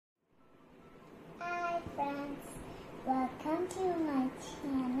welcome to my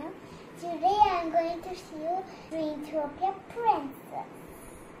channel. Today I'm going to show you Dreamtopia Princess.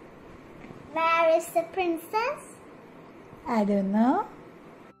 Where is the princess? I don't know.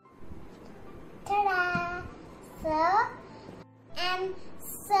 Ta-da!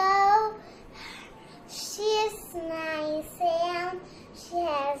 So she is nice and she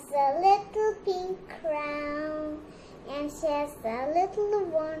has a little pink crown and she has a little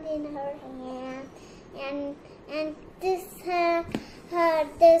wand in her hand and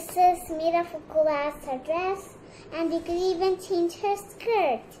this is made of glass, her dress, and you could even change her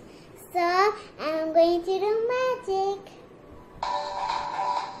skirt. So I'm going to do magic.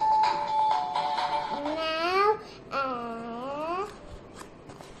 Now,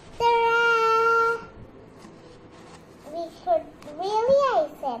 ta-da! We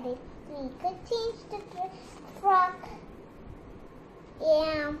could change the frock.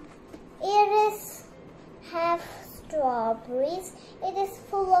 Yeah, it is have strawberries. It is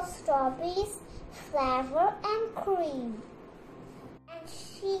full of strawberries, flour, and cream. And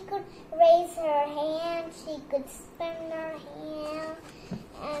she could raise her hand, she could spin her hand,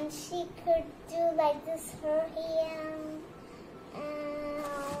 and she could do like this her hand.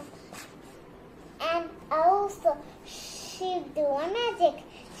 And also, she'd do a magic.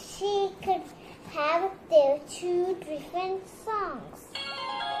 She could have their two different songs.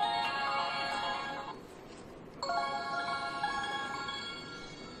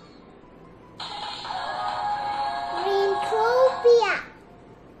 Dreamtopia.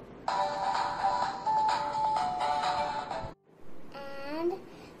 And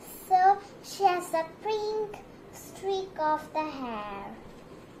so she has a pink streak of the hair.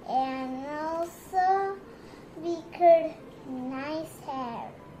 And also we could nice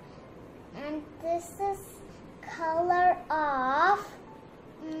hair. And this is color of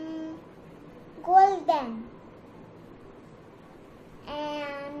golden.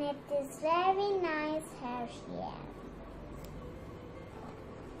 And it is very nice hair she has.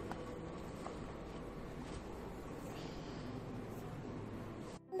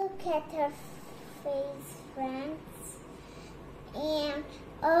 Look at her face, friends. And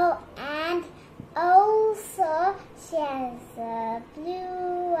also she has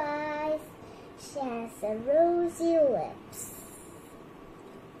blue eyes. She has rosy lips.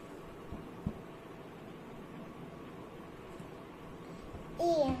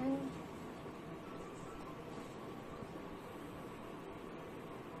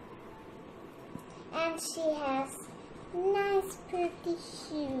 And she has nice pretty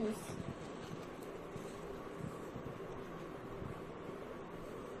shoes.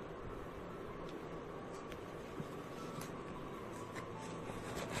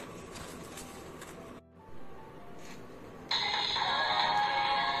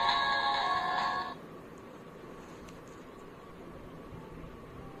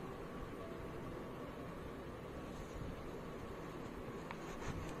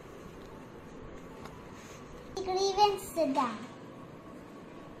 You could even sit down.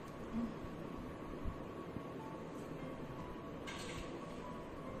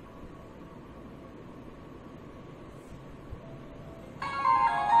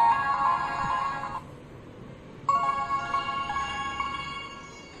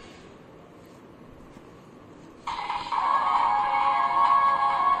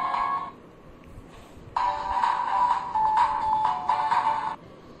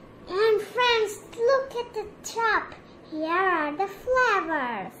 And friends, look at the top. Here are the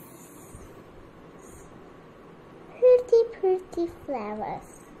flowers. Pretty flowers.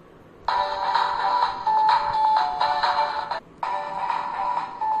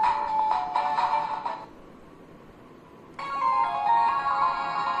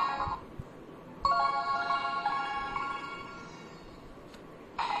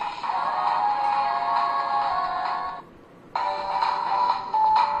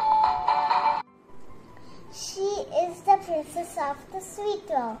 She is the princess of the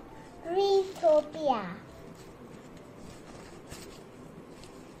Sweetville, Dreamtopia.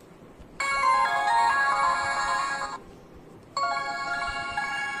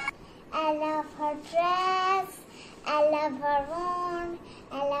 I love her dress, I love her wand,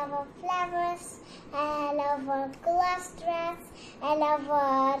 I love her flowers, I love her glass dress, I love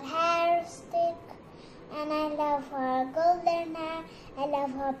her hair stick, and I love her golden hair, I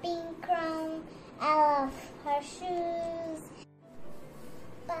love her pink crown, I love her shoes.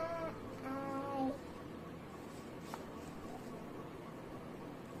 Bye.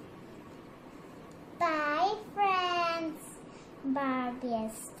 Bye, friends. Barbie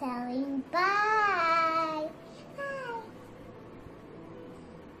is telling bye. Bye.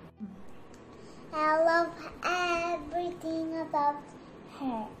 I love everything about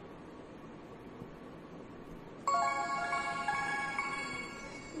her.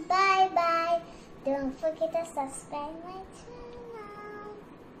 Bye bye. Don't forget to subscribe my channel.